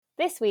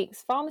This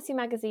week's Pharmacy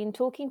Magazine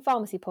Talking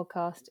Pharmacy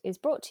podcast is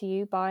brought to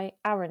you by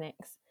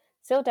Aronix,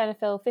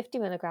 sildenafil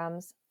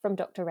 50mg from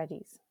Dr.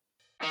 Reddy's.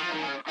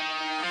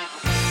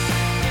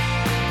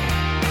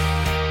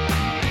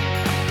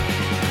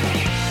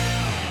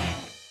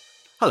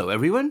 Hello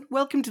everyone,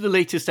 welcome to the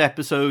latest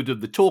episode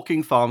of the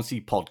Talking Pharmacy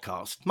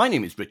podcast. My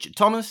name is Richard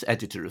Thomas,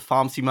 editor of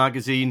Pharmacy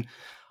Magazine,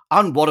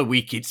 and what a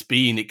week it's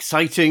been.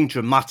 Exciting,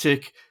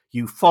 dramatic,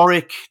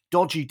 euphoric,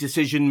 dodgy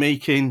decision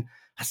making,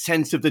 a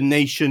sense of the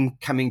nation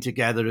coming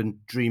together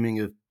and dreaming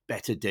of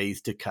better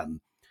days to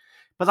come.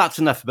 But that's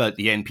enough about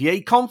the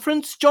NPA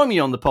conference. Join me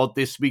on the pod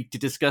this week to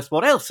discuss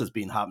what else has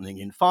been happening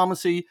in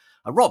pharmacy.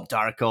 Rob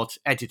Darracott,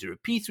 editor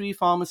of P3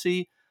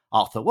 Pharmacy,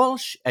 Arthur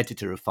Walsh,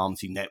 editor of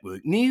Pharmacy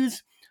Network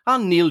News,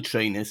 and Neil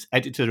Trainus,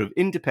 editor of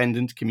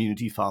Independent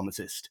Community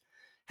Pharmacist.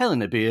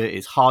 Helena Beer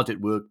is hard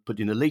at work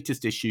putting the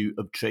latest issue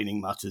of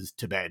Training Matters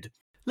to bed.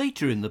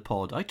 Later in the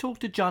pod, I talked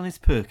to Janice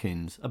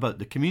Perkins about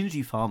the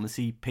Community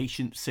Pharmacy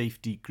Patient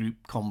Safety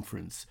Group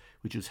Conference,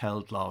 which was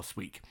held last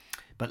week.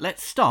 But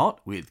let's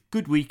start with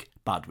Good Week,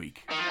 Bad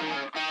Week.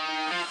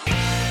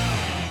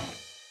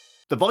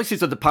 The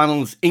voices of the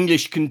panel's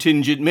English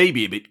contingent may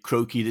be a bit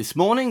croaky this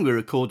morning. We're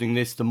recording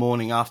this the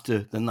morning after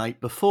the night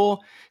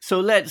before.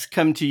 So let's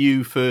come to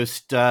you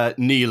first,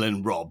 Neil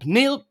and Rob.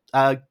 Neil,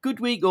 a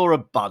good week or a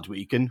bad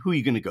week, and who are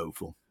you going to go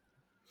for?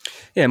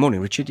 Yeah,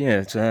 morning, Richard.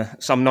 Yeah,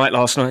 it's some night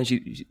last night, as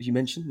you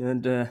mentioned,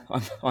 and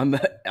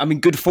I'm in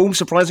good form,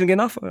 surprisingly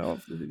enough. The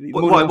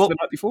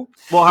night before.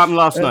 What happened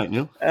last night,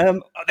 Neil?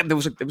 There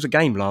was a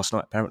game last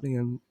night, apparently.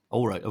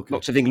 All right, okay.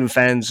 Lots of England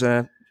fans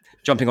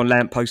jumping on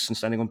lampposts and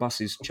standing on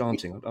buses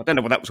chanting. I don't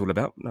know what that was all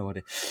about. No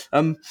idea.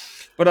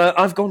 But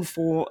I've gone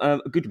for a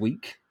good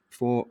week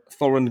for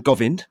Thoran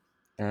Govind,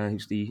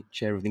 who's the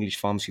chair of the English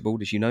Pharmacy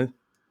Board, as you know.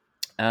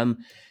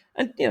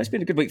 And it's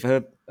been a good week for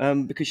her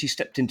because she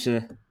stepped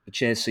into the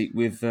chair seat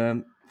with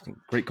I think,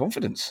 great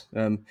confidence.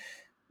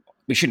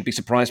 We shouldn't be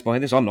surprised by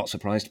this. I'm not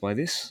surprised by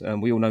this.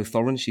 We all know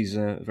Thoran. She's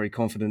a very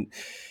confident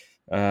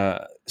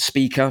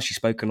speaker. She's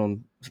spoken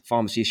on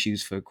pharmacy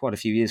issues for quite a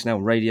few years now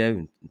on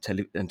radio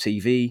and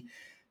TV,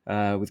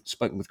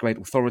 spoken with great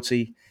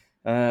authority.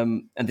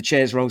 And the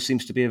chair's role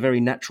seems to be a very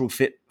natural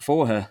fit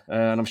for her.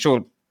 And I'm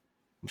sure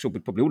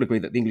we'd probably all agree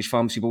that the English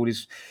Pharmacy Board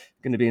is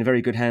going to be in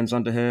very good hands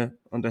under her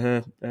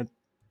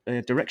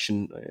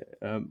direction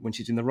when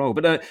she's in the role.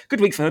 But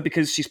good week for her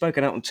because she's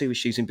spoken out on two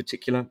issues in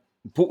particular,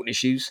 important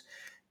issues,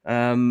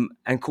 and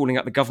calling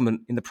out the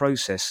government in the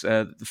process.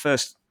 The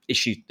first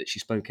issue that she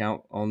spoke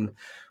out on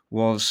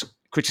was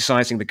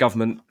criticising the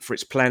government for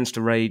its plans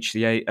to raise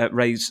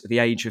the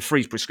age of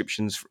free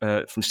prescriptions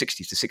from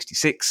 60 to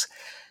 66,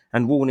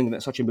 and warning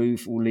that such a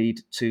move will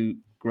lead to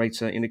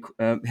greater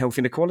health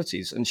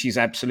inequalities. And she's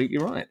absolutely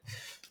right.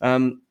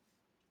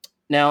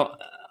 Now,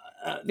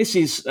 this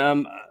is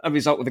a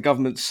result of the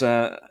government's,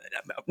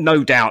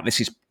 no doubt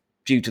this is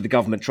due to the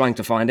government trying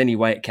to find any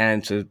way it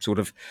can to sort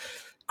of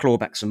claw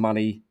back some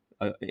money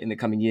in the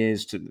coming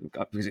years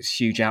because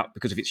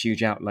of its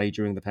huge outlay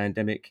during the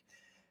pandemic.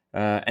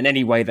 And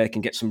any way they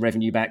can get some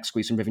revenue back,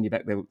 squeeze some revenue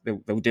back,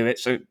 they'll do it.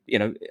 So,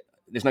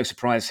 there's no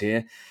surprise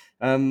here.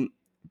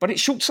 But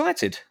it's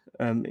short-sighted.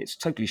 It's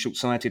totally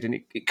short-sighted, and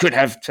it could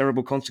have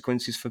terrible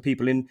consequences for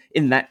people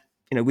in that,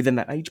 within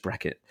that age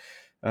bracket.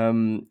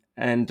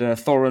 And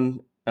Thoran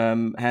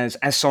has,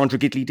 as Sandra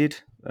Gidley did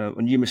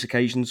on numerous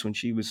occasions when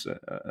she was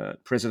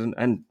president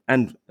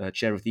and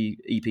chair of the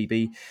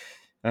EPB,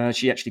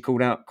 she actually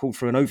called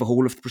for an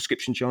overhaul of the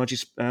prescription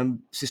charges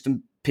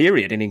system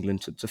period in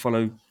England to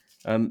follow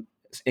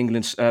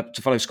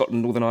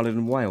Scotland, Northern Ireland,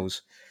 and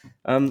Wales.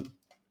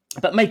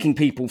 But making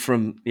people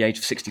from the age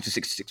of 60 to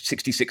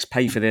 66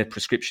 pay for their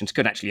prescriptions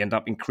could actually end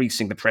up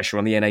increasing the pressure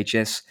on the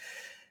NHS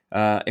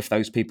if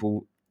those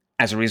people,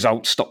 as a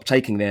result, stop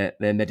taking their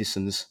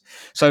medicines.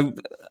 So,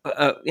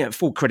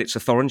 full credit to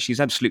Thoran. She's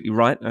absolutely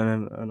right,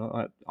 and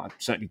I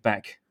certainly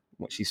back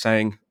what she's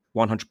saying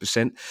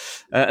 100%.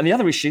 And the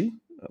other issue,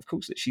 of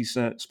course, that she's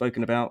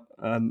spoken about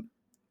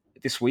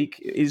this week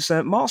is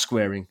mask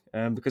wearing,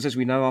 because as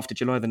we know, after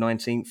July the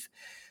 19th,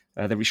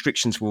 the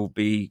restrictions will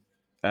be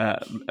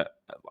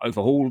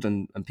overhauled,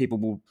 and people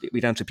will be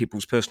down to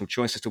people's personal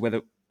choice as to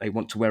whether they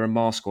want to wear a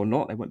mask or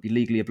not. They won't be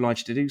legally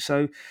obliged to do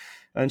so.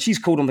 And she's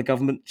called on the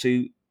government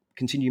to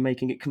continue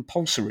making it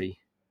compulsory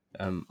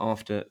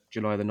after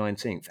July the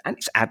 19th. And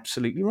it's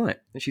absolutely right.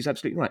 She's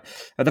absolutely right.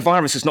 The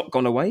virus has not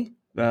gone away,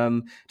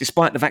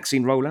 despite the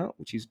vaccine rollout,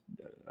 which is,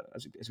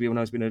 as we all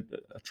know, has been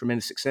a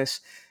tremendous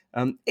success.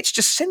 It's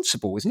just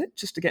sensible, isn't it?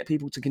 Just to get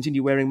people to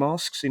continue wearing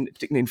masks,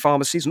 particularly in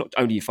pharmacies, not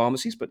only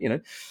pharmacies, but,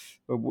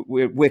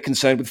 we're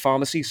concerned with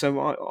pharmacy.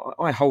 So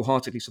I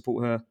wholeheartedly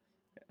support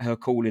her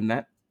call in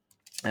that.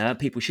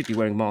 People should be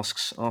wearing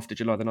masks after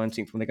July the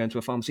 19th when they go into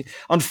a pharmacy.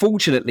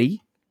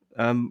 Unfortunately,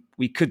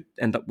 we could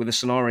end up with a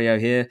scenario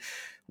here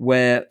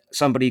where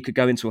somebody could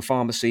go into a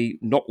pharmacy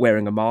not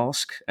wearing a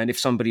mask, and if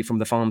somebody from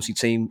the pharmacy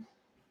team,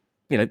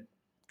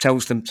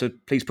 tells them to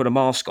please put a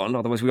mask on,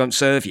 otherwise we won't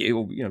serve you,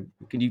 or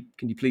can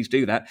you please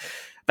do that?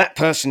 That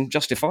person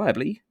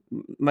justifiably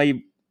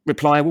may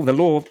reply, well, the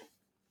law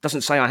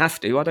doesn't say I have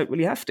to. I don't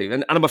really have to.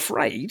 And I'm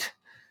afraid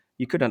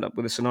you could end up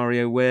with a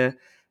scenario where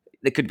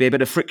there could be a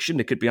bit of friction.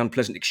 There could be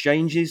unpleasant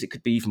exchanges. It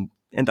could be even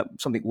end up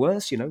something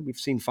worse. We've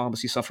seen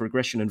pharmacies suffer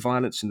aggression and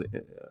violence and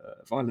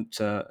violent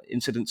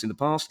incidents in the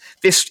past.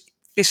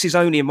 This is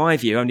only, in my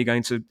view, only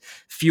going to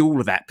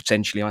fuel that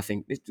potentially. I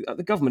think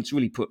the government's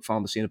really put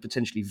pharmacy in a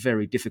potentially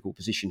very difficult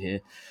position here,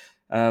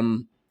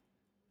 and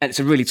it's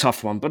a really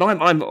tough one. But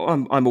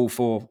I'm all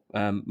for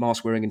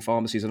mask wearing in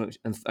pharmacies, and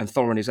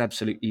Thorin is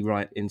absolutely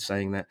right in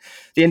saying that.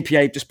 The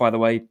NPA, just by the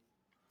way,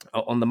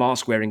 on the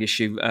mask wearing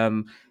issue,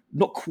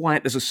 not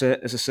quite as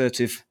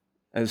assertive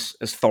as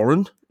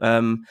Thorin.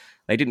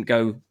 They didn't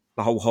go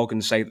the whole hog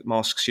and say that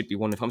masks should be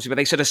worn in pharmacy, but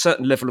they said a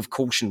certain level of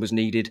caution was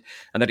needed,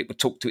 and that it would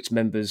talk to its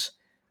members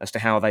as to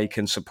how they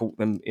can support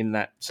them in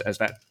that as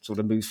that sort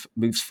of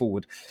moves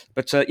forward.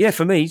 But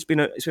for me, it's been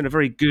a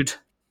very good,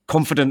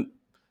 confident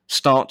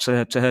start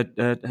to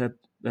her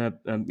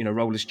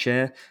role as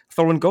chair.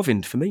 Thorin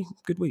Govind, for me,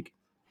 good week.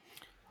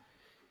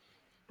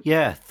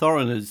 Yeah,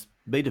 Thorin has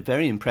made a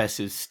very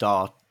impressive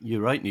start.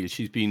 You're right, Neil.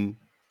 She's been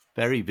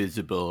very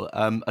visible.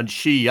 And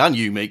she and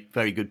you make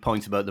very good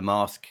points about the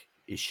mask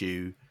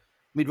issue.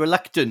 I mean,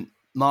 reluctant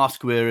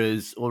mask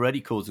wearers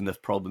already cause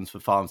enough problems for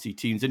pharmacy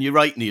teams. And you're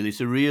right, Neil,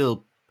 it's a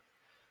real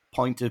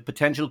point of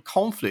potential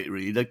conflict,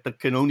 really, that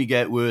can only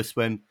get worse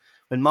when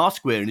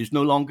mask wearing is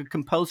no longer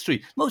compulsory.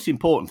 The most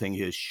important thing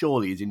here,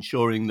 surely, is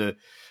ensuring the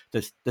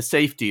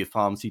safety of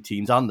pharmacy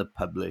teams and the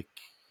public.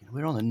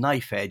 We're on a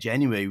knife edge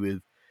anyway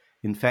with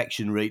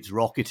infection rates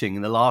rocketing,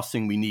 and the last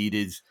thing we need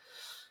is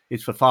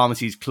for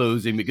pharmacies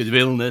closing because of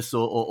illness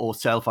or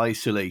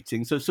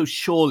self-isolating. So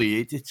surely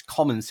it's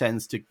common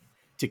sense to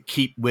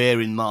keep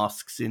wearing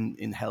masks in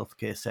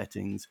healthcare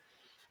settings,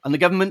 and the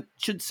government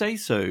should say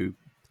so.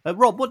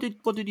 Rob, what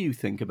did you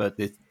think about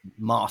this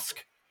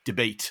mask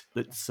debate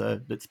that's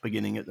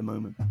beginning at the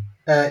moment?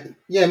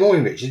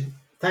 Morning, Richard.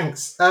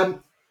 Thanks.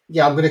 I'm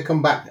going to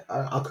come back.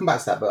 I'll come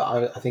back to that, but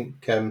I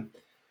think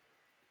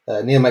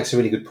Neil makes a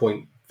really good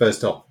point.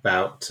 First off,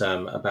 about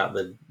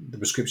the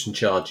prescription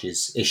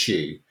charges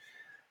issue.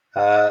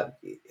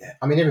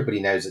 Everybody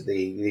knows that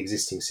the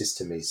existing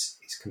system is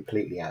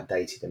completely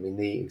outdated. I mean,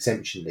 the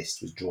exemption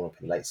list was drawn up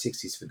in the late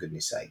 60s, for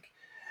goodness sake.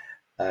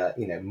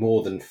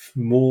 More than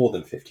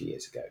 50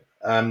 years ago.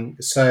 I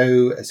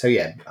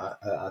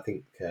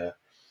think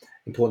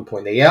important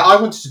point there. Yeah, I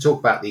wanted to talk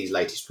about these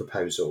latest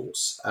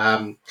proposals.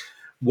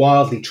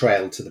 Wildly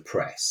trailed to the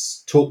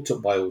press, talked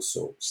up by all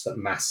sorts, that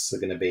masks are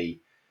going to be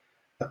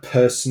a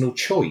personal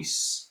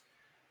choice.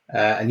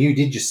 And you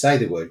did just say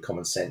the word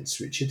common sense,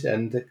 Richard.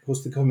 And of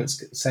course, the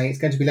government's saying it's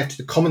going to be left to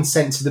the common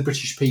sense of the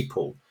British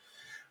people,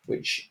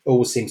 which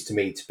always seems to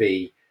me to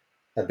be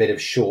a bit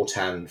of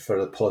shorthand for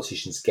the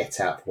politicians to get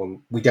out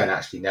when we don't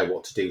actually know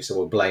what to do, so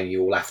we'll blame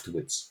you all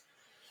afterwards.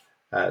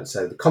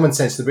 So the common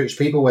sense of the British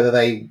people, whether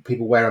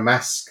people wear a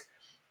mask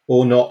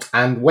or not,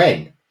 and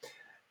when.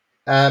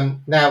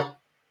 Now,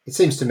 it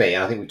seems to me,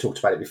 and I think we talked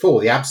about it before,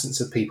 the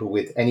absence of people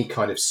with any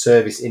kind of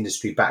service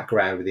industry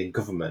background within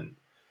government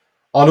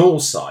on all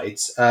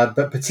sides,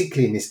 but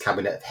particularly in this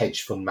cabinet of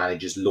hedge fund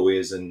managers,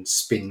 lawyers and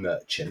spin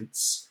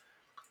merchants,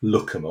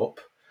 look them up.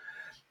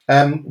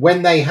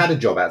 When they had a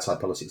job outside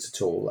politics at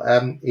all,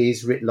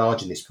 is writ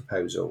large in this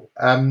proposal.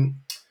 And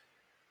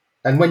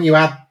when you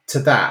add to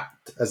that,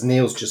 as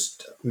Neil's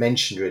just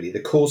mentioned, really, the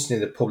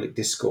coarsening of the public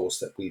discourse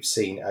that we've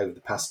seen over the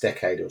past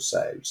decade or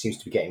so seems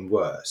to be getting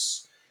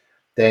worse,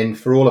 then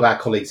for all of our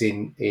colleagues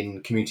in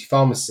community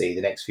pharmacy,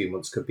 the next few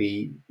months could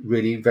be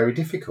really very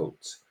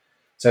difficult.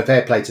 So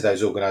fair play to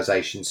those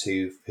organisations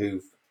who've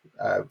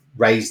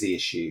raised the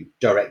issue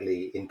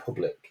directly in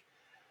public.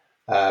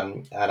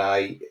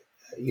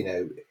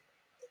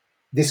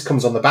 This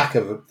comes on the back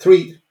of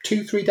 3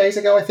 days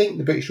ago, I think,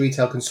 the British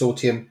Retail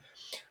Consortium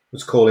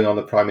was calling on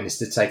the Prime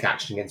Minister to take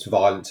action against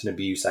violence and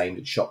abuse aimed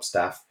at shop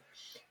staff,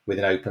 with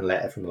an open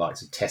letter from the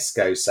likes of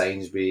Tesco,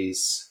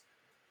 Sainsbury's,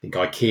 I think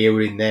IKEA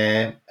were in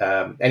there.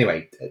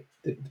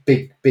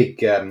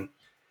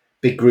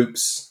 Big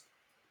groups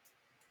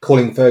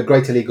calling for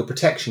greater legal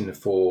protection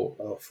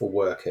for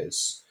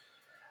workers.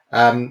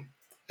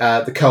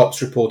 The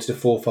Co-ops reported a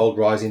fourfold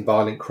rise in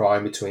violent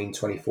crime between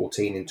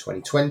 2014 and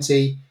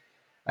 2020.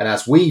 And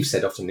as we've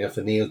said often enough,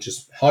 and Neil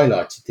just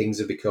highlighted, things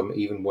have become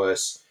even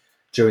worse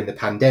during the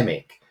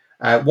pandemic.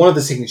 One of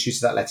the signatories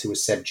to that letter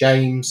was Seb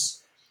James,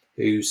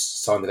 who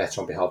signed the letter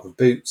on behalf of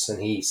Boots,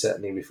 and he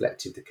certainly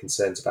reflected the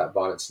concerns about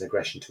violence and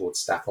aggression towards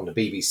staff on the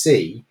BBC.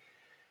 He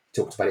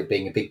talked about it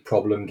being a big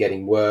problem,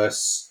 getting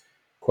worse,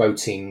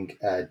 quoting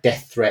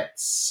death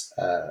threats,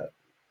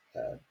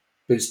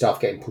 Boots staff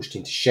getting pushed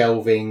into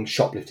shelving,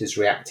 shoplifters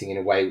reacting in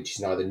a way which is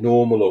neither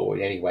normal or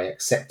in any way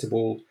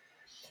acceptable,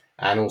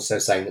 and also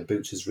saying that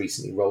Boots has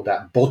recently rolled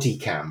out body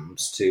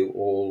cams to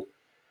all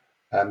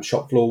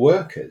shop floor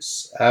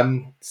workers.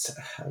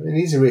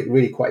 These are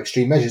really quite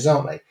extreme measures,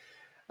 aren't they?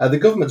 The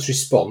government's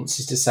response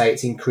is to say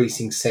it's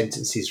increasing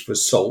sentences for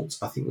assault.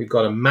 I think we've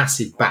got a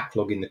massive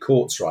backlog in the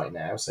courts right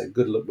now, so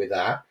good luck with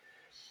that.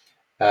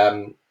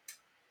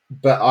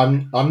 But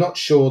I'm not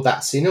sure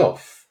that's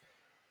enough.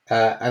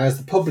 And as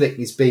the public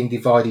is being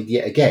divided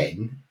yet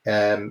again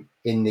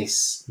in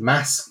this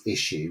mask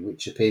issue,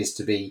 which appears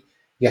to be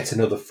yet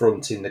another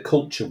front in the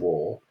culture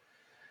war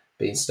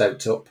being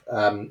stoked up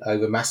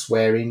over mask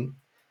wearing,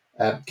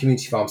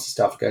 community pharmacy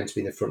staff are going to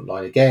be in the front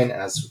line again,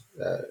 as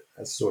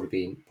has already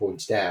been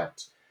pointed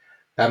out.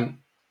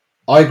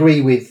 I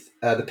agree with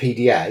the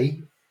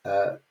PDA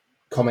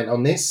comment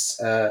on this.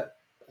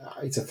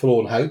 It's a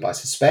forlorn hope, I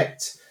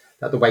suspect,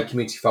 that the way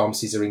community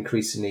pharmacies are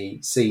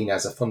increasingly seen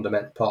as a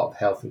fundamental part of the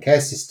health and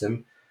care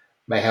system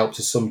may help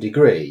to some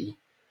degree,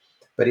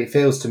 but it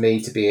feels to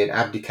me to be an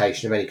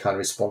abdication of any kind of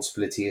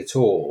responsibility at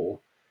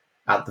all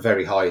at the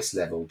very highest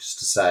level, just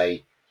to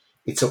say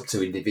it's up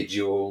to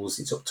individuals,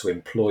 it's up to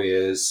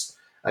employers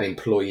and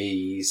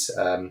employees,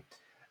 and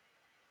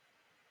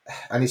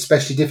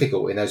especially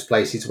difficult in those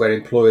places where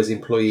employers,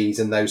 employees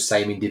and those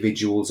same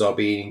individuals are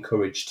being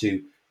encouraged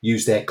to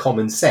use their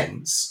common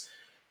sense,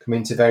 come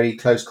into very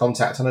close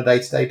contact on a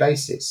day-to-day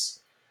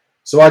basis.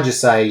 So I just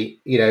say,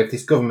 if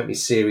this government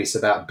is serious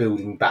about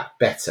building back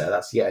better,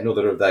 that's yet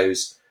another of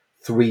those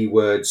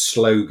 3-word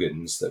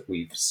slogans that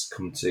we've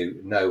come to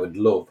know and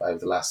love over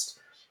the last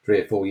 3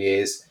 or 4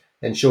 years,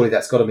 then surely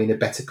that's got to mean a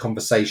better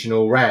conversation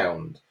all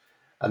round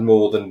and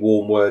more than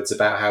warm words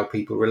about how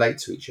people relate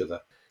to each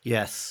other.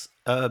 Yes,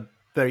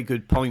 very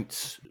good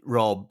points,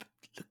 Rob.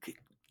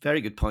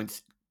 Very good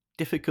points.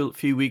 Difficult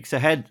few weeks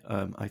ahead,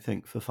 I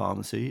think, for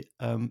pharmacy,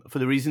 for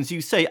the reasons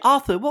you say.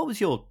 Arthur, what was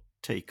your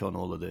take on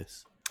all of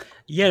this?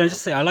 Yeah, I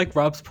just say I like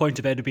Rob's point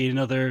about it being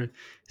another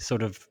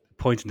sort of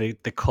point in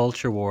the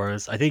culture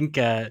wars. I think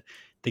the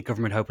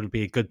government hope it'll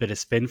be a good bit of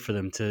spin for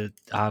them to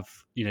have,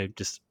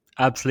 just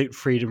absolute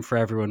freedom for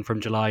everyone from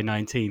July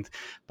 19th.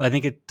 But I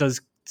think it does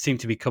seem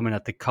to be coming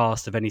at the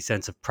cost of any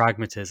sense of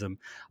pragmatism.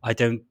 I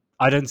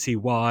don't see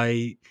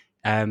why.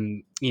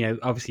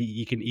 Obviously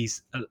you can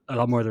ease a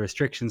lot more of the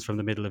restrictions from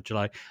the middle of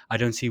July. I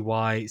don't see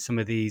why some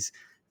of these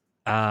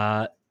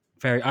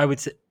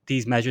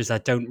these measures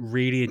that don't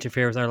really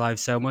interfere with our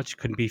lives so much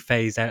couldn't be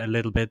phased out a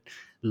little bit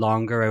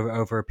longer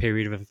over a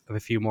period of a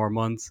few more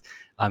months.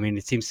 I mean,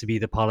 it seems to be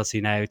the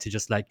policy now to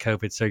just let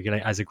COVID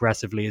circulate as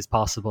aggressively as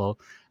possible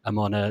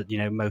among a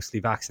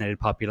mostly vaccinated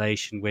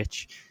population,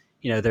 which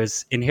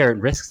there's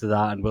inherent risks to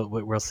that, and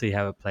we'll see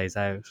how it plays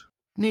out.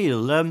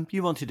 Neil,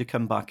 you wanted to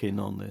come back in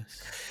on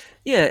this.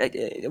 Yeah,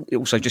 it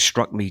also just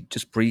struck me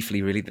just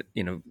briefly, really, that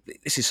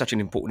this is such an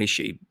important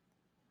issue,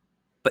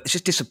 but it's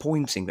just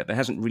disappointing that there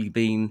hasn't really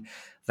been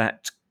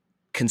that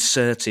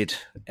concerted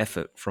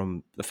effort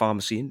from the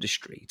pharmacy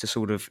industry to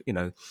sort of,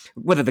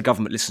 whether the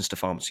government listens to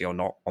pharmacy or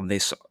not on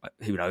this,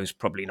 who knows,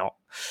 probably not.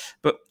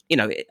 But,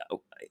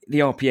 the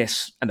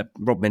RPS, and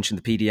Rob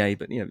mentioned the PDA,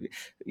 but,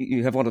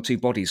 you have one or two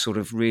bodies sort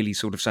of really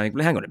sort of saying,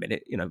 well, hang on a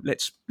minute,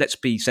 let's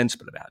be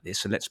sensible about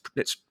this, and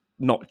let's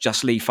not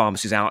just leave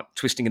pharmacies out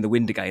twisting in the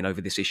wind again over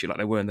this issue like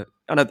they were in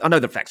I know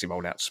the vaccine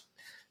rollout's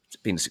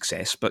been a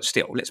success, but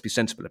still, let's be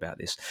sensible about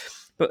this.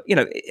 But,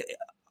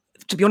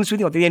 to be honest with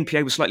you, the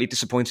NPA was slightly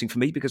disappointing for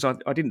me because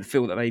I didn't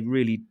feel that they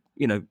really,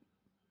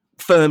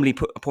 firmly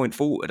put a point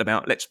forward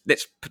about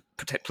let's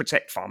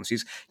protect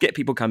pharmacies, get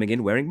people coming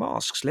in wearing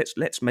masks.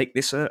 Let's make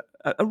this a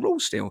rule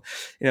still.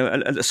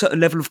 A certain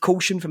level of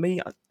caution for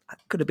me. I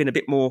could have been a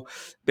bit more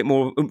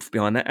oomph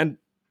behind that. And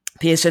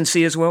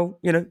PSNC as well,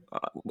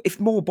 if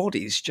more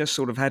bodies just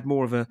sort of had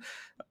more of a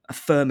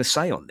firmer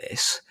say on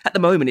this. At the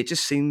moment, it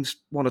just seems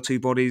one or two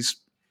bodies.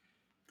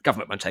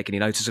 Government won't take any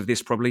notice of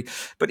this probably,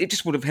 but it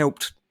just would have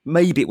helped.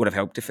 Maybe it would have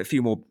helped if a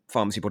few more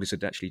pharmacy bodies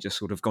had actually just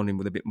sort of gone in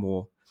with a bit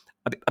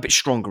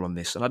stronger on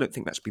this, and I don't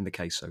think that's been the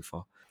case so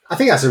far. I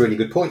think that's a really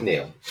good point,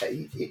 Neil.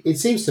 It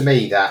seems to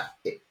me that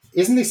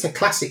isn't this a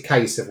classic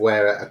case of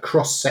where a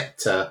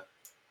cross-sector,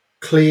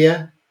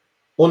 clear,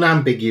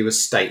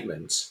 unambiguous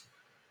statement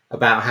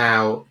about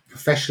how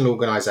professional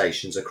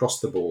organisations across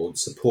the board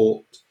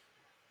support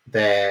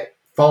their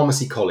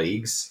pharmacy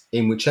colleagues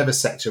in whichever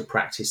sector of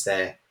practice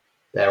they're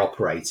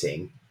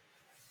operating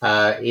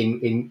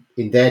in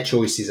their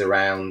choices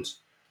around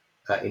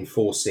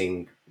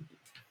enforcing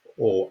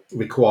or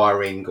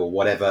requiring or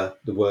whatever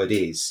the word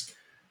is,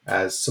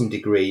 as some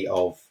degree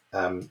of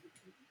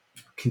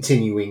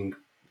continuing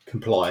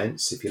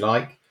compliance, if you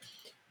like,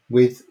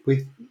 with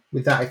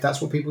that, if that's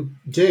what people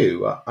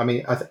do. I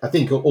mean, I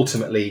think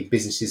ultimately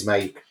businesses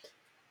they're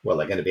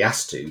going to be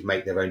asked to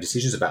make their own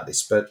decisions about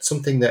this, but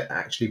something that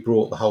actually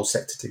brought the whole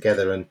sector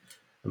together and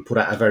put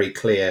out a very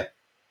clear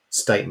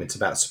statement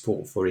about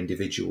support for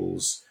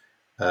individuals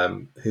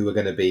who are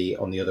going to be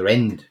on the other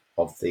end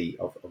of the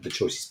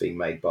choices being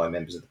made by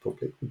members of the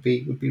public would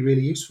be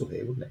really useful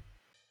here, wouldn't it?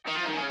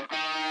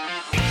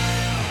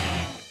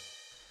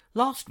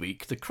 Last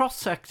week, the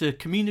cross-sector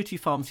Community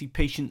Pharmacy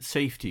Patient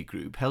Safety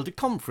Group held a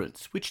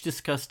conference which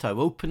discussed how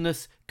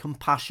openness,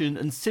 compassion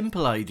and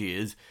simple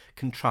ideas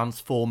can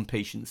transform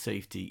patient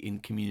safety in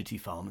community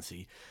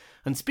pharmacy.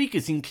 And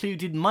speakers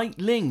included Mike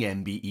Ling,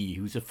 MBE,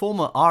 who's a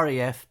former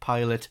RAF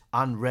pilot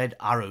and Red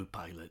Arrow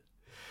pilot.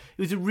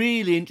 It was a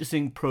really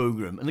interesting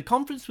programme, and the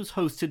conference was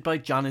hosted by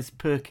Janice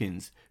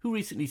Perkins, who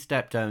recently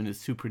stepped down as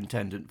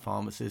Superintendent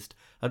Pharmacist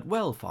at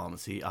Well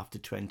Pharmacy after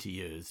 20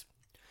 years.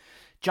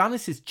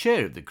 Janice is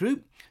chair of the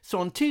group, so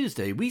on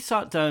Tuesday we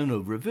sat down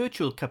over a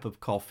virtual cup of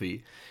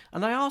coffee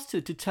and I asked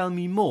her to tell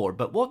me more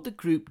about what the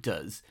group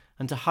does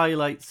and to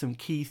highlight some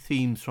key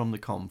themes from the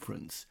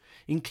conference,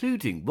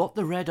 including what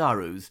the Red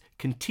Arrows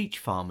can teach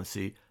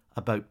pharmacy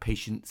about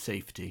patient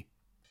safety.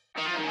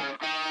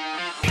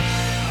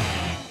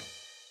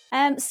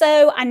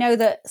 So I know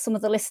that some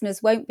of the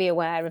listeners won't be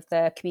aware of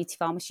the Community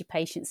Pharmacy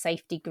Patient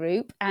Safety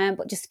Group,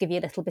 but just to give you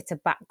a little bit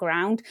of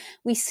background,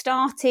 we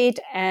started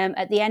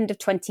at the end of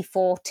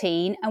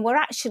 2014, and we're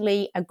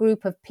actually a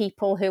group of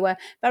people who are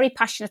very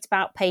passionate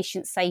about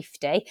patient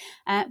safety,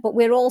 but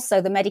we're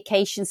also the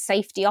Medication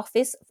Safety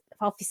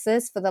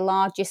Officers for the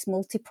largest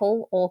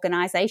multiple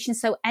organisation.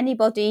 So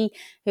anybody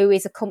who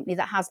is a company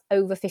that has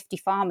over 50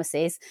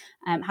 pharmacies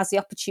has the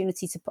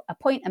opportunity to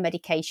appoint a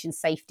medication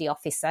safety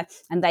officer,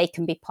 and they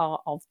can be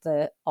part of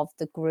the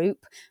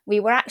group.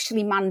 We were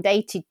actually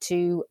mandated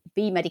to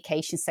be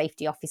medication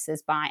safety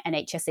officers by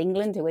NHS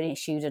England, who had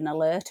issued an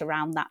alert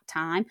around that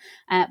time.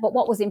 But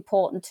what was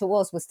important to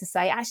us was to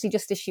say, actually,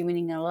 just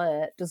issuing an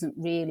alert doesn't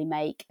really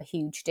make a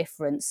huge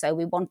difference. So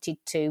we wanted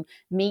to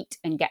meet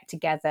and get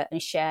together and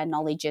share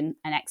knowledge and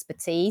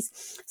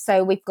expertise.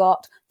 So we've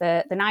got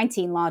the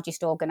 19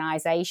 largest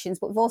organisations,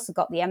 but we've also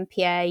got the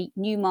MPA,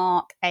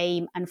 Newmark,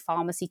 AIM and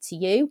Pharmacy to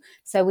You.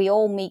 So we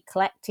all meet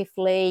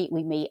collectively.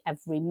 We meet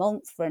every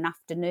month for an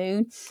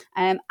afternoon,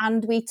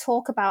 and we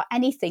talk about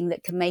anything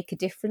that can make a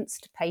difference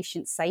to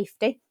patient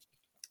safety.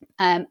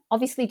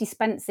 Obviously,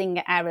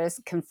 dispensing errors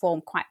can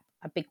form quite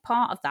a big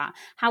part of that.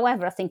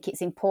 However, I think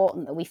it's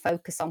important that we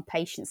focus on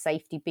patient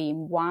safety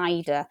being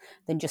wider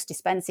than just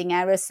dispensing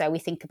errors. So we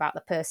think about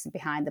the person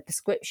behind the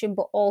prescription,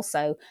 but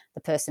also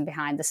the person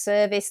behind the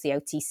service, the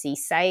OTC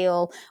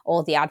sale,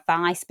 or the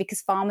advice,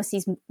 because pharmacy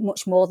is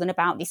much more than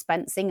about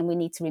dispensing, and we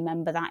need to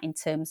remember that in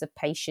terms of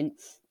patient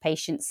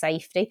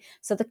safety.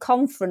 So the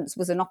conference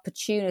was an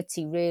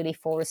opportunity really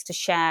for us to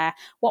share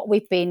what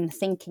we've been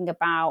thinking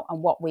about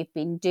and what we've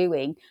been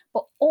doing,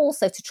 but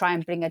also to try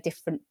and bring a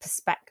different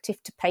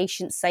perspective to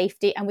patient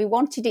safety. And we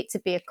wanted it to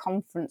be a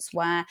conference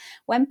where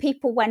when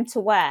people went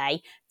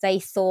away, they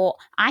thought,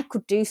 I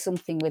could do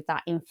something with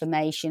that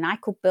information. I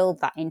could build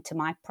that into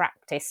my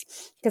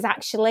practice. Because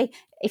actually,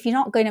 if you're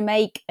not going to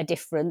make a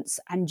difference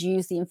and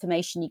use the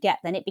information you get,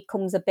 then it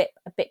becomes a bit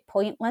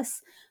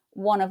pointless.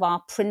 One of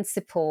our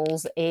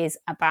principles is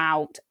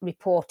about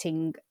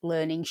reporting,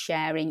 learning,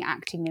 sharing,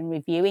 acting and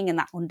reviewing, and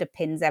that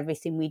underpins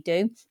everything we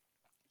do.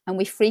 And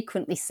we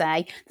frequently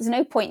say there's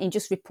no point in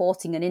just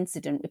reporting an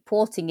incident.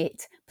 Reporting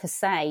it per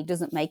se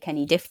doesn't make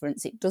any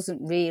difference. It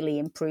doesn't really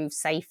improve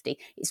safety.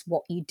 It's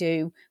what you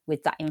do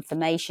with that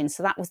information.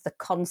 So that was the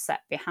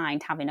concept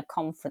behind having a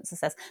conference that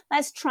says,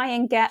 let's try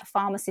and get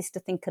pharmacists to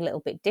think a little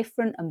bit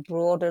different and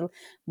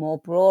more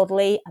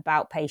broadly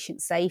about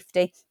patient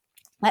safety.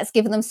 Let's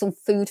give them some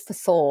food for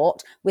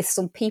thought with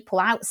some people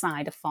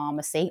outside of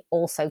pharmacy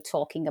also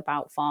talking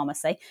about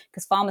pharmacy,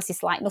 because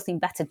pharmacists like nothing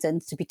better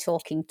than to be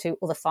talking to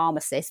other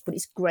pharmacists, but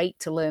it's great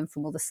to learn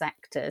from other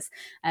sectors.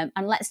 And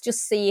let's just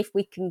see if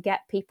we can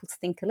get people to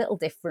think a little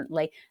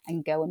differently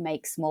and go and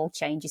make small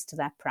changes to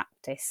their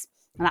practice.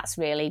 And that's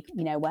really,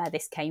 where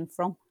this came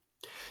from.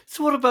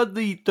 So what about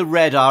the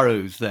Red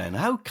Arrows then?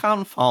 How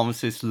can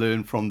pharmacists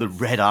learn from the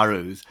Red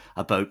Arrows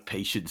about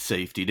patient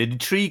safety? An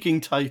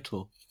intriguing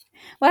title.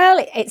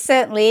 Well, it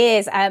certainly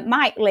is.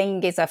 Mike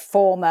Ling is a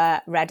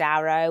former Red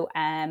Arrow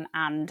and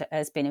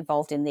has been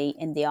involved in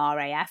the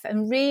RAF.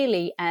 And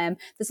really,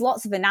 there's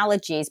lots of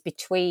analogies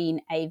between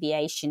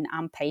aviation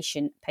and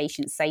patient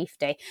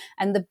safety.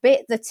 And the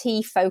bit that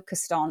he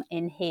focused on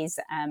in his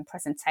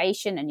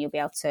presentation, and you'll be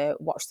able to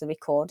watch the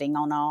recording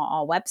on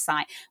our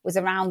website, was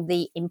around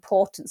the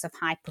importance of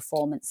high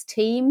performance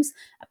teams,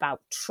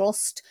 about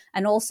trust,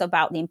 and also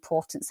about the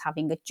importance of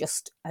having a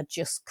just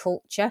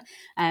culture.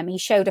 He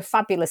showed a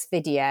fabulous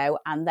video,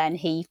 and then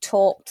he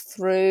talked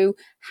through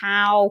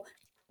how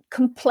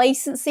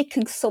complacency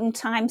can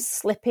sometimes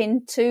slip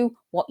into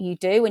what you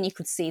do, and you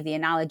could see the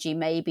analogy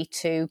maybe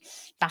to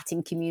that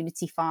in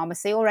community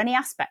pharmacy or any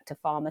aspect of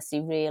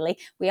pharmacy really.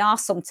 We are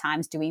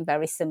sometimes doing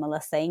very similar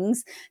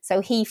things.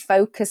 So he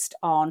focused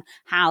on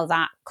how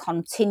that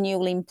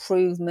continual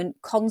improvement,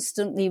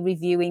 constantly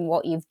reviewing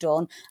what you've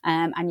done,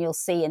 and you'll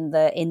see in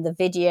the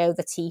video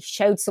that he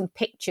showed some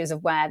pictures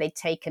of where they'd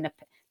taken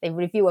they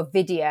review a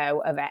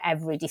video of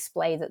every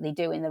display that they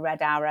do in the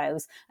Red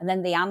Arrows, and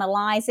then they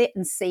analyse it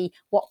and see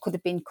what could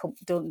have been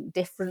done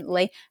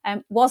differently.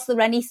 Was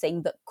there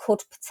anything that could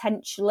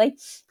potentially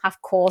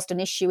have caused an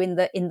issue in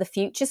the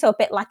future? So a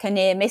bit like a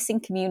near miss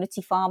in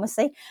community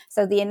pharmacy.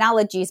 So the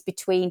analogy is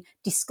between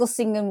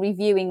discussing and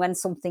reviewing when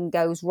something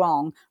goes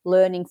wrong,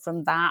 learning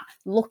from that,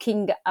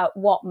 looking at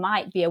what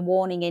might be a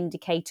warning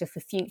indicator for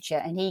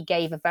future. And he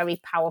gave a very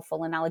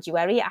powerful analogy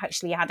where he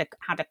actually had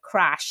a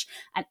crash,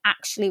 and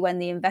actually when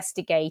they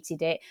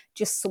investigated it,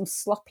 just some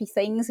sloppy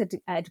things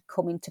had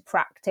come into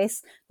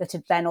practice that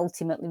had then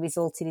ultimately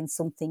resulted in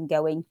something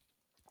going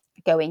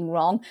going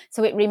wrong.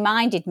 So it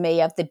reminded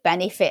me of the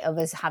benefit of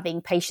us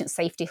having patient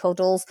safety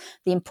huddles,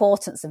 the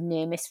importance of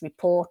near miss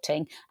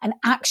reporting, and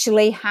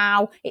actually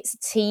how it's a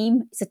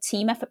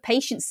team effort.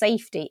 Patient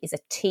safety is a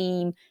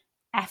team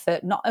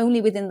effort, not only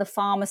within the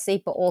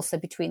pharmacy, but also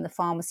between the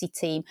pharmacy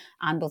team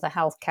and other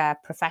healthcare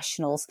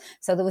professionals.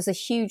 So there was a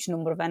huge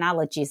number of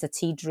analogies that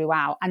he drew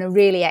out, and a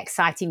really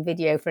exciting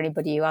video for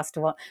anybody who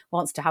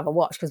wants to have a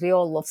watch, because we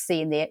all love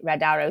seeing the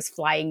red arrows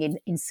flying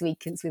in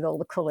sequence with all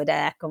the coloured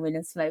air coming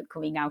and smoke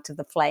coming out of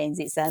the planes.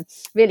 It's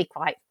really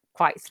quite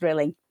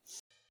thrilling.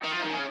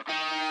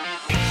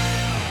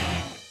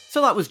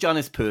 So that was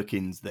Janice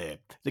Perkins there.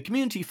 The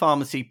Community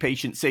Pharmacy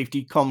Patient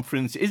Safety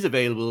Conference is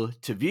available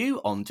to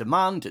view on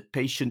demand at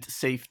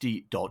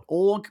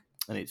patientsafety.org,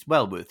 and it's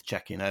well worth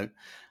checking out.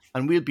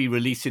 And we'll be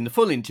releasing the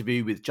full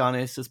interview with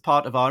Janice as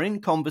part of our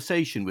In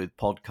Conversation with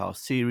podcast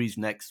series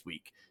next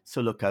week,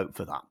 so look out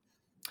for that.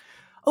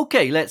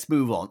 Okay, let's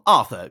move on.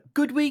 Arthur,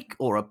 good week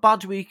or a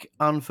bad week,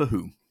 and for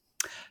whom?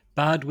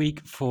 Bad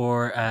week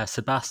for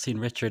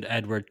Sebastian Richard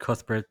Edward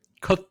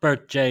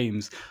Cuthbert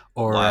James,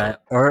 or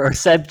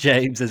Seb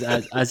James,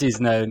 as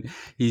he's known.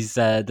 He's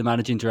the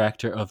managing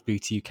director of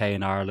Boots UK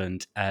in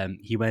Ireland.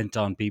 He went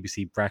on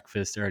BBC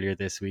Breakfast earlier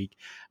this week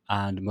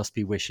and must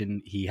be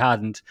wishing he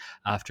hadn't,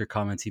 after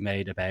comments he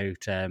made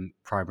about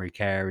primary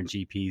care and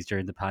GPs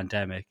during the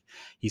pandemic.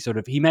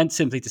 He meant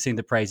simply to sing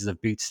the praises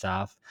of Boots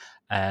staff,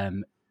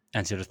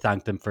 and sort of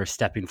thanked them for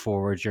stepping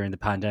forward during the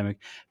pandemic.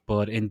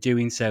 But in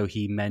doing so,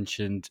 he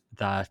mentioned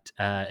that,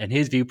 in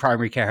his view,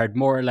 primary care had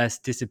more or less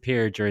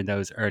disappeared during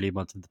those early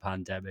months of the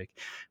pandemic,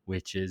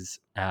 which is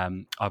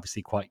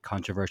obviously quite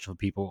controversial for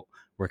people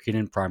working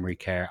in primary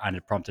care, and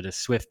it prompted a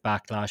swift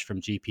backlash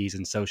from GPs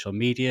and social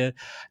media.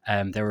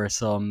 There were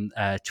some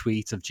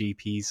tweets of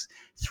GPs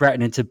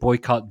threatening to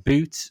boycott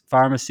Boots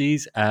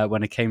pharmacies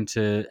when it came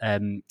to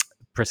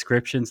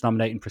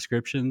nominating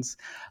prescriptions.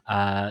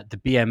 The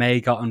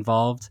BMA got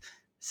involved,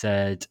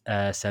 said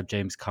Seb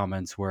James'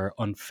 comments were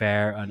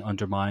unfair and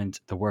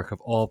undermined the work of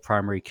all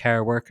primary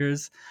care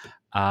workers.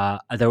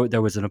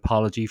 There was an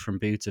apology from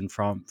Boots and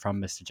from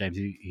Mr. James,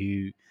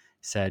 who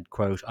said,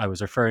 quote, "I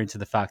was referring to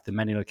the fact that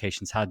many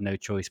locations had no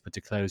choice but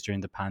to close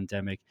during the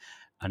pandemic,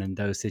 and in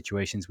those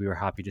situations we were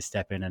happy to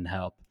step in and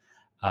help.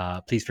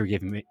 Please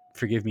forgive me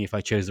if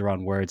I chose the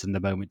wrong words in the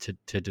moment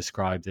to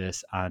describe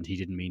this," and he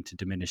didn't mean to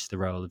diminish the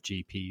role of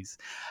GPs.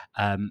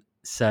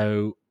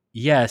 So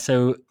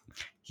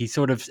he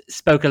sort of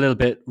spoke a little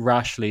bit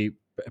rashly,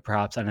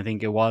 perhaps, and I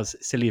think it was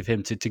silly of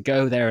him to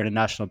go there in a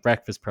national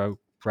breakfast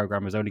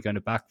program was only going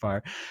to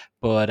backfire.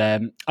 But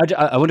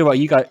I wonder what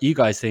you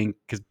guys think,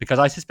 because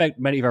I suspect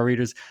many of our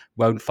readers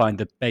won't find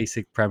the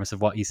basic premise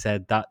of what he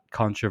said that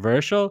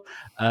controversial.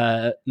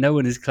 No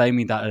one is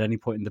claiming that at any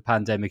point in the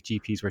pandemic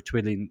GPs were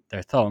twiddling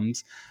their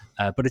thumbs,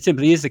 but it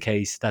simply is the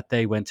case that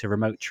they went to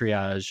remote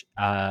triage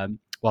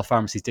while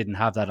pharmacies didn't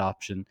have that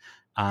option,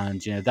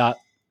 and that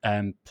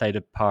played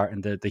a part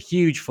in the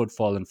huge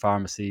footfall in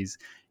pharmacies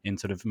in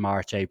sort of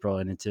March, April,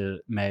 and into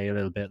May a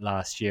little bit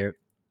last year.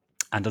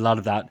 And a lot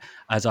of that,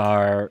 as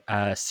our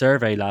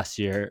survey last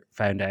year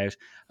found out,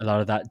 a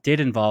lot of that did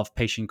involve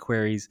patient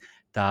queries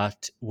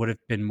that would have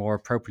been more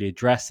appropriately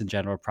addressed in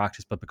general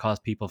practice, but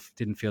because people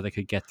didn't feel they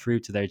could get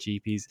through to their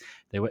GPs,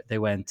 they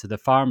went to the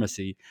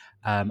pharmacy.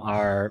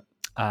 Our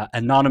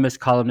anonymous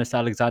columnist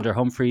Alexander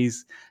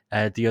Humphreys,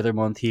 the other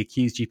month, he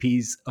accused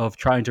GPs of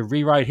trying to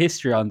rewrite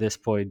history on this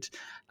point,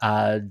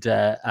 and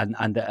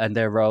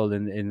their role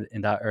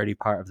in that early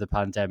part of the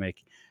pandemic.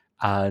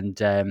 And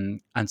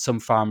some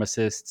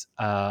pharmacists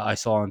I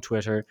saw on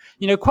Twitter,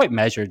 quite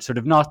measured, sort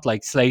of not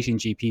like slating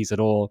GPs at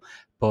all,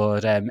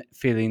 but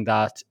feeling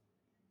that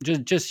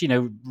just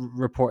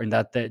reporting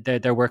that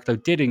their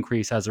workload did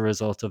increase as a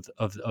result of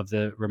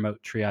the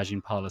remote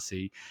triaging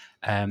policy.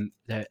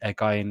 A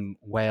guy in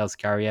Wales,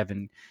 Gary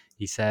Evan,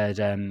 he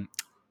said,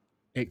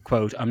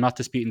 quote, "I'm not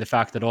disputing the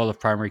fact that all of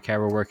primary care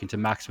were working to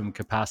maximum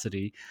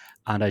capacity,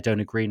 and I don't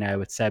agree now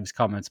with Seb's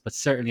comments, but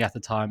certainly at the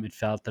time it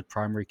felt that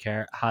primary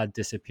care had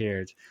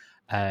disappeared,"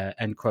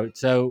 end quote.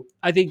 So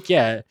I think,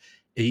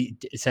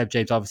 Seb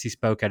James obviously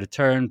spoke out of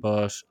turn,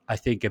 but I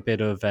think a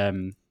bit of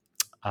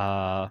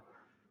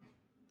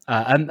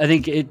I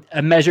think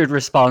a measured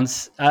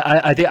response.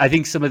 I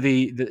think some of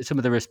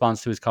the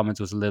response to his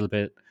comments was a little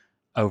bit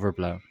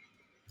overblown.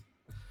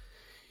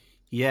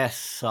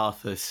 Yes,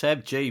 Arthur.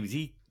 Seb James,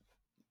 he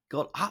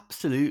got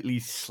absolutely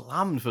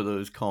slammed for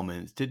those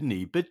comments, didn't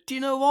he? But do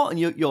you know what? And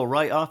you're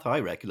right, Arthur.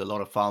 I reckon a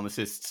lot of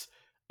pharmacists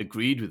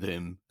agreed with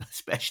him,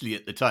 especially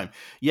at the time.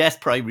 Yes,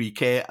 primary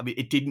care, I mean,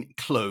 it didn't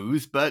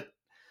close, but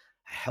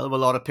a hell of a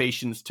lot of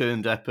patients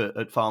turned up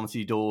at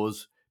pharmacy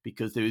doors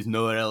because there was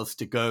nowhere else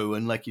to go.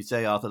 And like you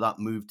say, Arthur, that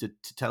move to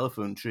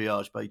telephone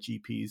triage by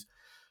GPs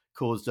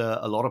caused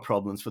a lot of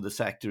problems for the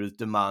sector as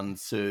demand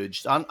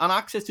surged. And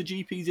access to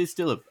GPs is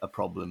still a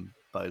problem,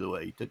 by the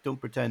way. Don't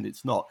pretend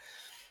it's not.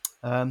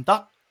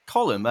 That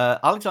column,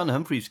 Alexander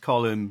Humphreys'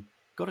 column,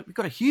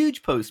 got a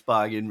huge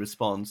postbag in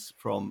response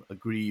from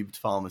aggrieved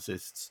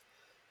pharmacists,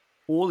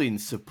 all in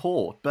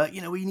support. But,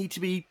 we need to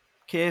be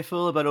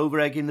careful about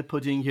over-egging the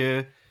pudding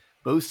here.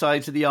 both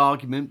sides of the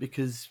argument,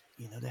 because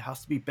there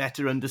has to be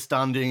better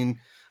understanding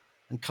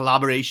and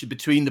collaboration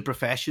between the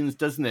professions,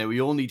 doesn't there?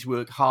 We all need to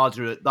work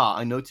harder at that.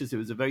 I noticed there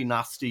was a very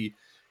nasty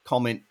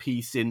comment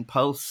piece in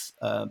Pulse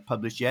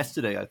published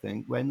yesterday, I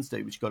think,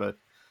 Wednesday, which got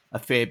a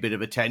fair bit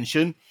of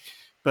attention.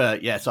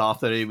 But yes,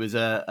 Arthur, it was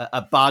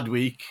a bad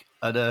week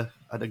and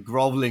a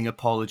grovelling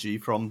apology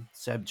from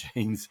Seb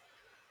James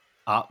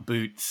at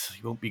Boots.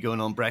 He won't be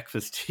going on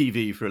breakfast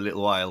TV for a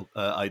little while,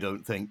 I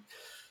don't think.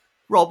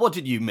 Rob, what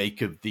did you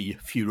make of the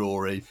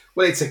furore?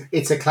 Well,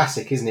 it's a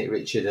classic, isn't it,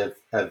 Richard,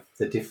 of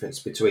the difference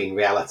between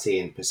reality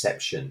and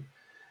perception.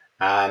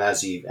 And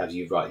as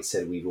you rightly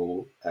said, we've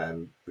all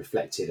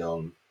reflected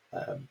on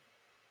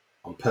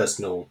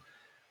personal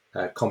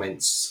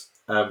comments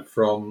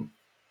from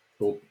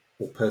or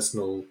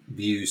personal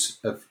views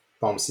of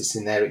pharmacists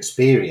in their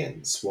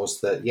experience.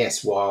 Was that,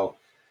 yes, while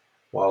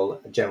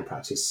general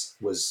practice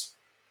was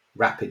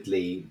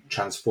rapidly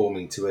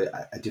transforming to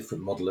a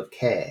different model of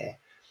care,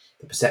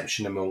 the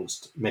perception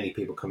amongst many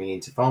people coming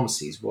into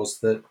pharmacies was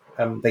that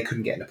they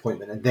couldn't get an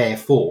appointment, and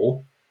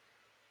therefore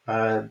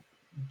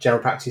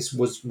general practice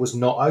was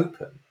not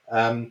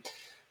open.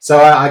 So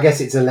I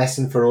guess it's a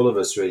lesson for all of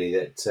us, really,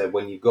 that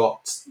when you've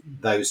got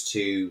those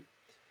two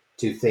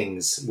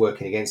things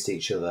working against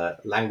each other,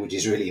 language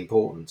is really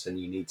important, and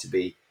you need to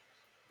be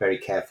very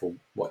careful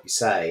what you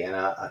say. And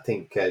I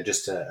think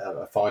just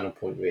a final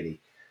point, really,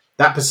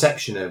 that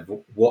perception of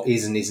what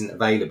is and isn't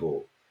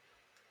available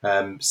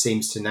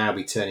seems to now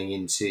be turning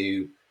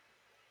into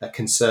a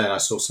concern. I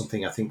saw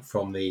something, I think,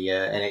 from the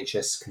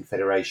NHS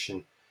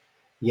Confederation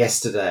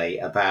yesterday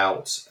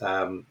about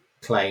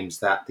claims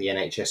that the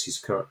NHS is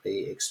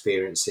currently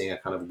experiencing a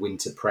kind of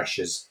winter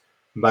pressures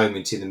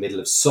moment in the middle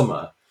of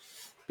summer,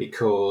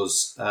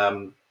 because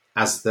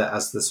as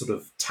the sort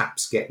of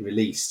taps get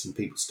released and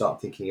people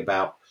start thinking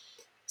about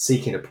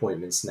seeking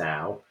appointments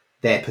now,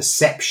 their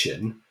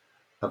perception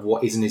of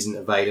what is and isn't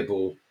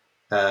available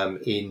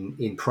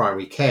in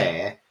primary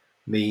care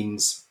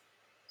means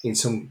in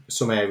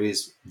some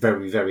areas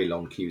very, very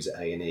long queues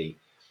at A&E,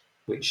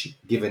 which,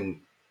 given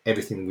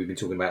everything we've been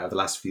talking about over the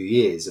last few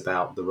years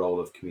about the role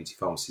of community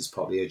pharmacy as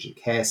part of the urgent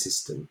care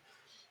system,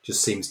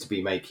 just seems to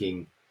be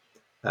making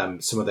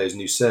some of those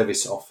new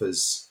service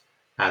offers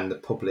and the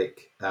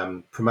public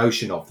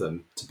promotion of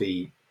them to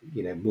be,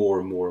 more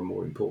and more and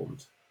more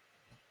important.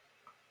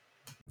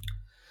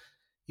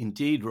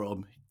 Indeed,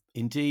 Rob.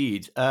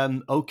 Indeed.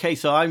 Okay,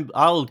 so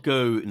I'll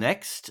go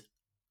next,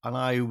 and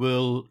I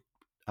will,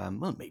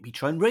 maybe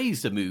try and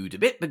raise the mood a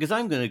bit, because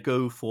I'm going to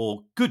go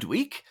for Good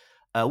Week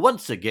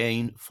once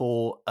again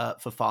for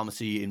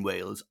pharmacy in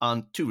Wales,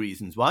 and two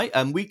reasons why.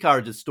 We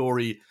carried a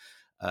story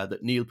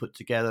that Neil put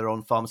together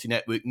on Pharmacy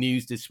Network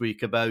News this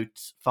week about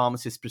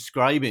pharmacists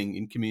prescribing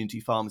in community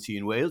pharmacy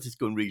in Wales. It's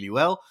going really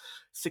well.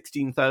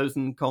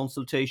 16,000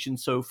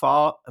 consultations so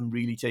far, and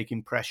really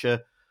taking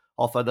pressure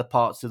off other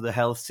parts of the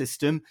health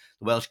system.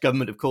 The Welsh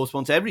Government, of course,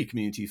 wants every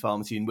community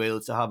pharmacy in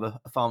Wales to have a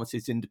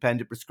pharmacist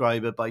independent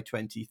prescriber by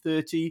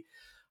 2030.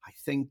 I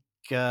think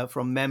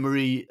from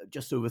memory,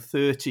 just over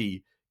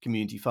 30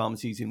 community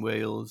pharmacies in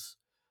Wales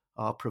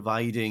are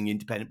providing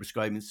independent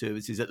prescribing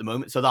services at the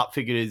moment. So that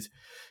figure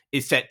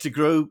is set to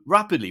grow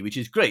rapidly, which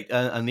is great.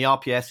 And the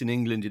RPS in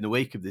England, in the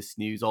wake of this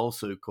news,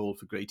 also called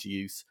for greater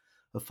use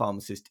of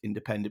pharmacist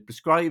independent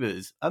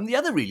prescribers. And the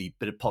other really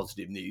bit of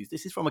positive news,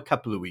 this is from a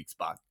couple of weeks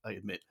back, I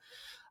admit,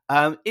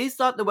 is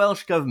that the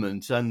Welsh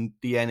Government and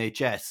the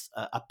NHS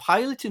are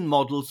piloting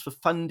models for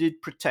funded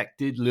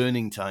protected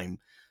learning time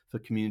for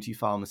community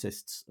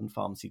pharmacists and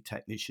pharmacy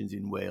technicians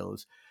in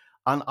Wales.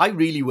 And I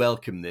really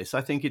welcome this.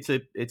 I think it's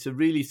a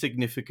really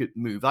significant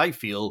move. I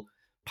feel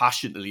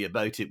passionately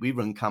about it. We've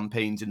run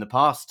campaigns in the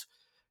past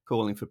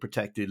calling for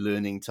protected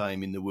learning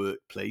time in the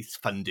workplace,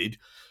 funded,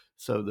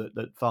 so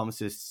that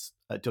pharmacists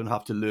don't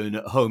have to learn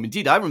at home.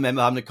 Indeed, I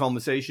remember having a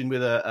conversation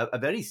with a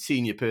very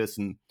senior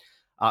person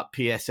at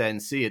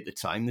PSNC at the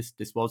time.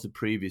 This was a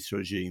previous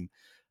regime,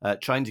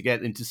 trying to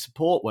get them to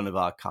support one of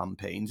our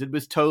campaigns, and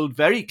was told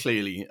very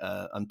clearly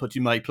and put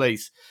in my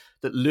place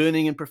that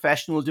learning and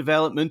professional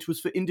development was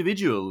for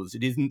individuals.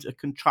 It isn't a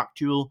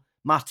contractual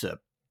matter.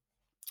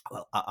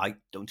 Well, I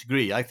don't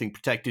agree. I think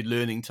protected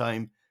learning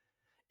time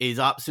is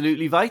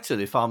absolutely vital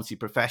if pharmacy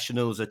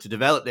professionals are to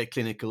develop their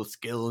clinical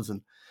skills,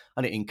 and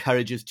it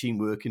encourages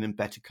teamwork and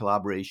better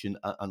collaboration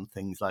and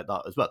things like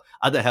that as well.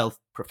 Other health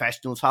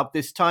professionals have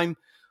this time.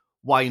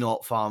 Why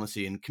not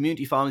pharmacy? And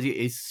community pharmacy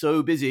is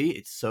so busy,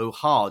 it's so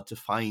hard to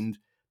find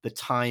the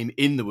time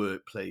in the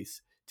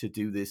workplace to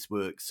do this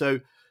work. So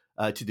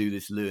to do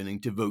this learning,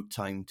 devote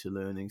time to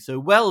learning. So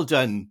well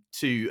done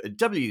to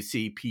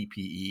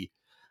WCPPE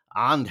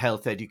and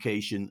Health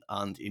Education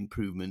and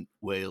Improvement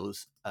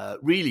Wales.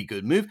 Really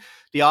good move.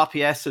 The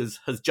RPS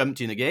has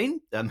jumped in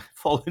again,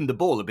 following the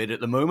ball a bit at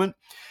the moment,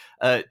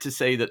 to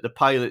say that the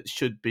pilots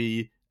should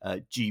be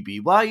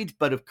GB wide,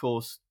 but of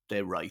course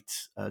they're right,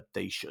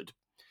 they should.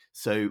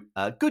 So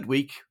good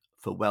week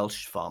for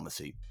Welsh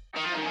pharmacy.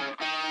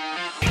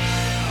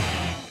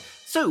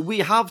 So we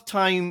have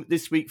time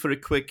this week for a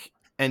quick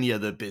Any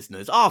Other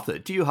Business. Arthur,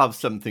 do you have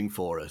something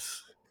for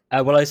us?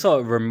 Well, I saw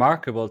a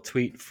remarkable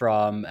tweet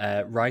from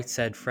Right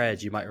Said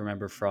Fred. You might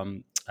remember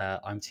from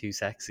 "I'm Too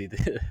Sexy,"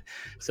 the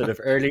sort of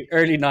early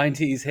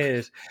 '90s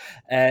hit.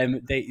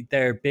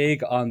 They're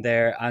big on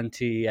their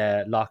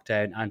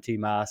anti-lockdown,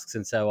 anti-masks,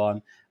 and so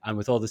on. And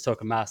with all this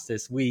talk of masks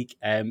this week,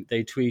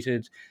 they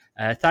tweeted,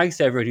 "Thanks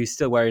to everyone who's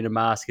still wearing a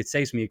mask. It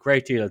saves me a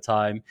great deal of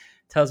time.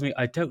 Tells me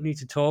I don't need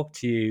to talk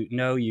to you,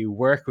 know you,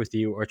 work with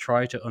you, or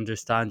try to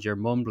understand your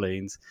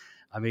mumblings."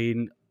 I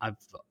mean, I'm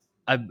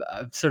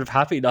sort of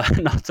happy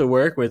not to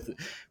work with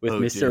Oh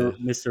dear.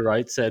 Mr.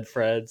 Right Said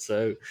Fred.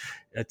 So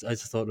I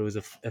just thought it was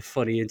a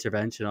funny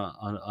intervention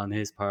on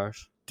his part.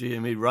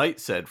 Dear me, right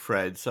said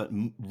Fred.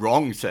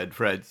 Wrong said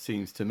Fred.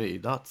 Seems to me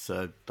that's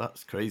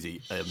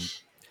crazy.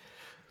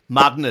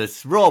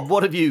 Madness. Rob,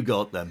 what have you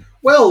got then?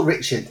 Well,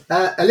 Richard,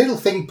 a little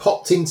thing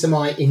popped into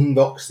my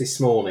inbox this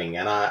morning,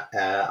 and I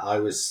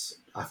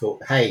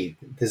thought, hey,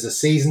 there's a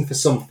season for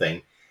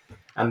something,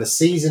 and the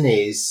season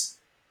is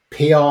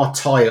PR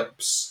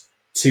tie-ups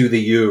to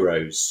the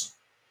Euros.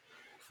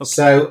 Okay.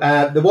 So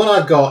the one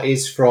I've got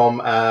is from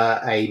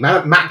a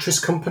mattress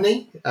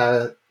company,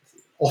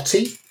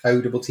 Otty,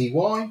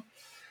 O-T-T-Y,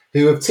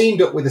 who have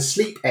teamed up with a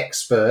sleep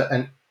expert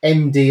and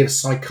MD of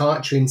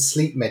psychiatry and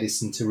sleep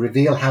medicine to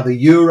reveal how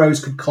the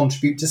Euros could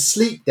contribute to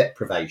sleep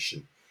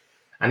deprivation.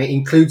 And it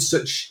includes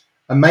such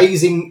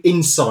amazing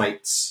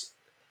insights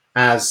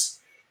as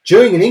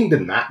during an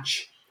England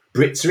match,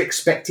 Brits are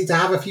expected to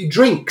have a few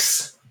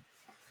drinks.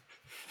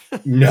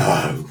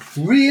 No,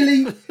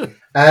 really?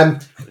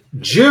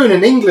 During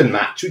an England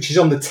match, which is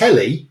on the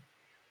telly,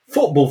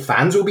 football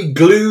fans will be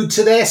glued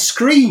to their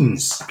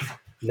screens.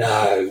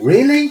 No,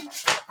 really?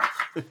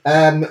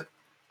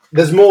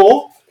 There's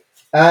more.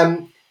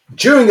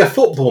 During a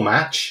football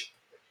match,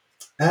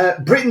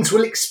 Britons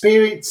will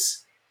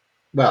experience,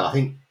 well, I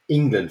think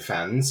England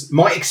fans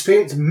might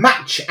experience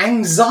match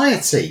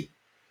anxiety,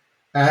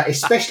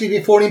 especially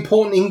before an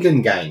important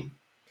England game.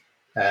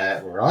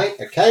 Right,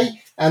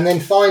 okay. And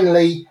then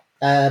finally,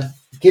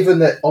 given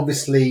that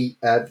obviously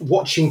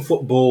watching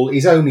football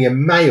is only a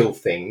male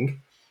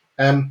thing,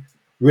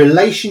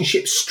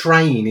 relationship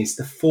strain is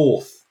the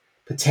fourth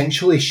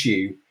potential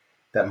issue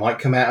that might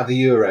come out of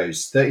the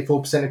Euros.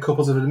 34% of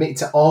couples have admitted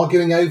to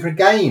arguing over a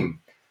game.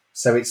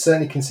 So it's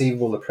certainly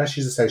conceivable the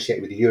pressures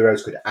associated with the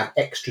Euros could add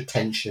extra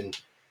tension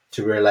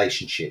to a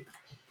relationship.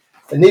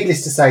 And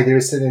needless to say, there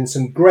is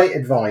some great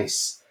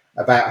advice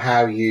about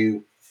how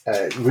you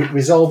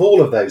resolve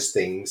all of those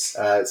things.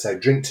 So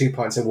drink 2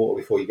 pints of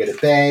water before you go to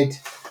bed,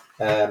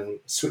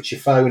 switch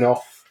your phone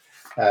off,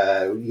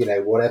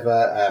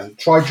 whatever.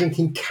 Try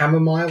drinking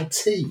chamomile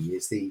tea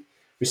is the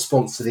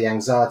response to the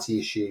anxiety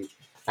issue,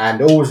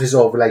 and always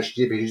resolve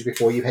relationship issues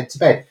before you head to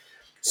bed.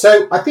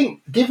 So I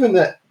think given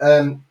that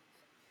the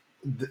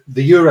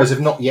Euros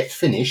have not yet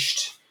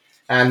finished,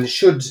 and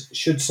should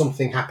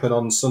something happen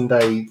on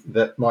Sunday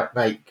that might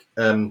make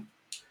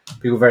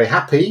people very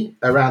happy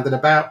around and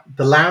about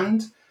the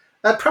land,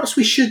 perhaps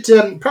we should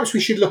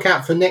look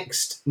out for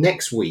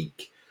next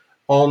week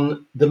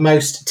on the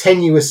most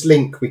tenuous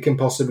link we can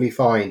possibly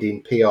find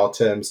in PR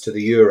terms to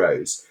the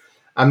Euros,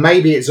 and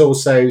maybe it's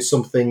also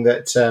something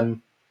that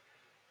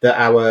that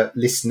our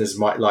listeners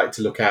might like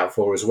to look out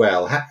for as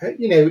well.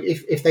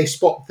 If they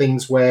spot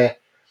things where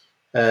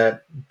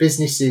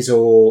businesses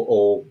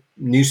or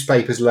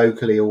newspapers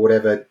locally or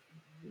whatever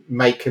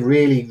make a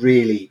really,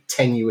 really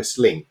tenuous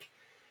link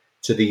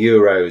to the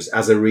Euros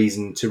as a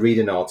reason to read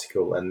an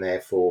article and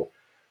therefore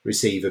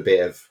receive a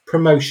bit of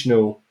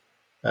promotional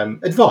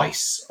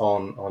advice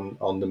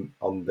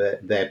on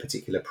their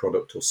particular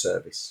product or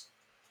service.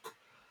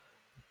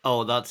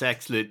 Oh, that's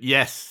excellent.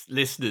 Yes,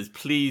 listeners,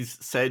 please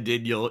send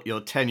in your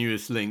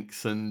tenuous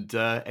links and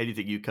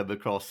anything you come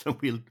across, and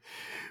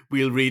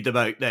we'll read them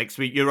out next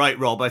week. You're right,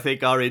 Rob. I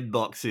think our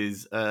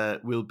inboxes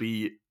will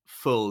be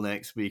full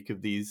next week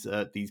of these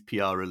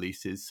PR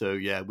releases. So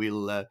yeah,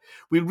 we'll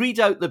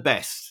read out the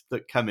best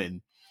that come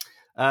in.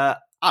 And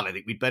I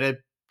think we'd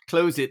better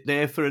close it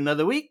there for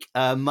another week.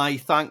 My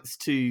thanks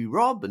to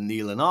Rob and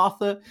Neil and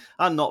Arthur,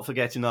 and not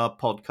forgetting our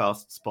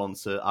podcast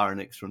sponsor,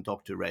 Aronix from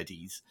Dr.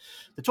 Reddy's.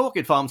 The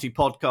Talking Pharmacy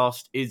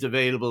podcast is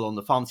available on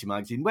the Pharmacy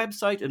Magazine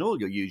website and all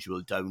your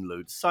usual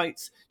download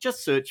sites.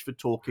 Just search for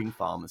Talking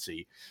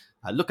Pharmacy.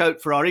 Look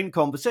out for our In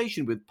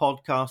Conversation with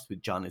podcast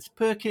with Janice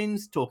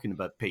Perkins, talking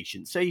about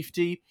patient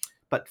safety.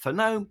 But for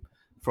now,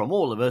 from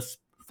all of us,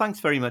 thanks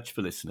very much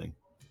for listening.